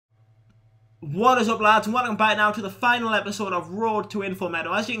What is up, lads, and welcome back now to the final episode of Road to Info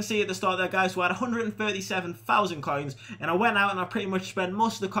Meadow. As you can see at the start there, guys, we had 137,000 coins, and I went out and I pretty much spent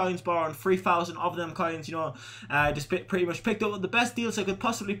most of the coins borrowing 3,000 of them coins, you know. Just pretty much picked up the best deals I could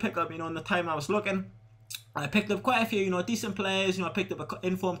possibly pick up, you know, in the time I was looking. I picked up quite a few, you know, decent players. You know, I picked up an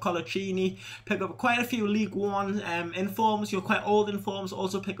inform Colaccini, picked up quite a few League One informs, you know, quite old informs.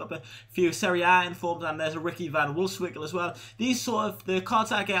 Also picked up a few Serie A informs, and there's a Ricky Van Wolfswinkel as well. These sort of the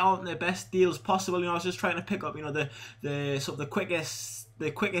cards that I get aren't the best deals possible. You know, I was just trying to pick up, you know, the sort of the quickest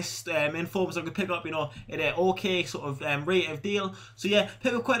informs I could pick up, you know, at an okay sort of rate of deal. So yeah,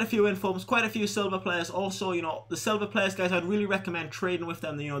 pick up quite a few informs, quite a few silver players. Also, you know, the silver players, guys, I'd really recommend trading with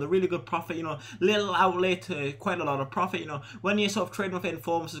them. You know, they're really good profit, you know, little outlay to quite a lot of profit. You know, when you're sort of trading with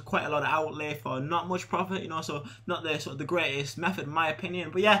informs, there's quite a lot of outlay for not much profit, you know, so not the sort of the greatest method in my opinion.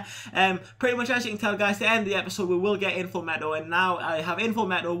 But yeah, pretty much as you can tell, guys, to end the episode we will get Info Meadow, and now I have Info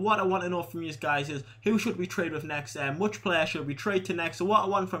Meadow. What I want to know from you guys is, who should we trade with next? Which player should we trade to next? So what I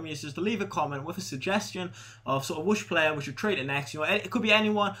want from you is just to leave a comment with a suggestion of sort of which player we should trade it next. You know, it could be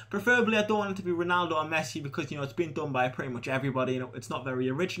anyone. Preferably, I don't want it to be Ronaldo or Messi, because, you know, it's been done by pretty much everybody. You know, it's not very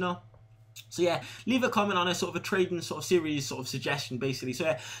original. So yeah, leave a comment on a sort of a trading sort of series sort of suggestion, basically. So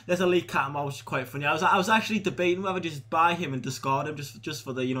yeah, there's a League Catamo, which is quite funny. I was actually debating whether just buy him and discard him just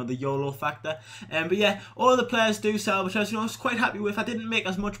for the, you know, the YOLO factor. But yeah, all the players do sell, which I was, you know, quite happy with. I didn't make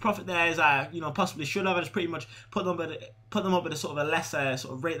as much profit there as I, you know, possibly should have. I just pretty much put them up at a sort of a lesser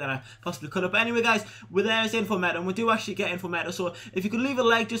sort of rate than I possibly could have. But anyway, guys, there's Info Meadow, and we do actually get Info Meadow. So if you could leave a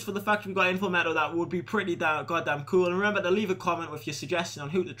like just for the fact we got Info Meadow, that would be pretty goddamn cool. And remember to leave a comment with your suggestion on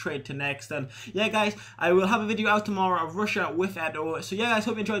who to trade to next. And yeah, guys, I will have a video out tomorrow of Russia with Eto'o. So yeah, guys,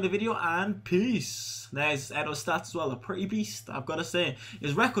 hope you enjoyed the video, and peace. There's Eto'o's stats as well, a pretty beast, I've got to say.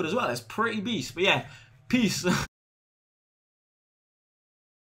 His record as well is pretty beast. But yeah, peace.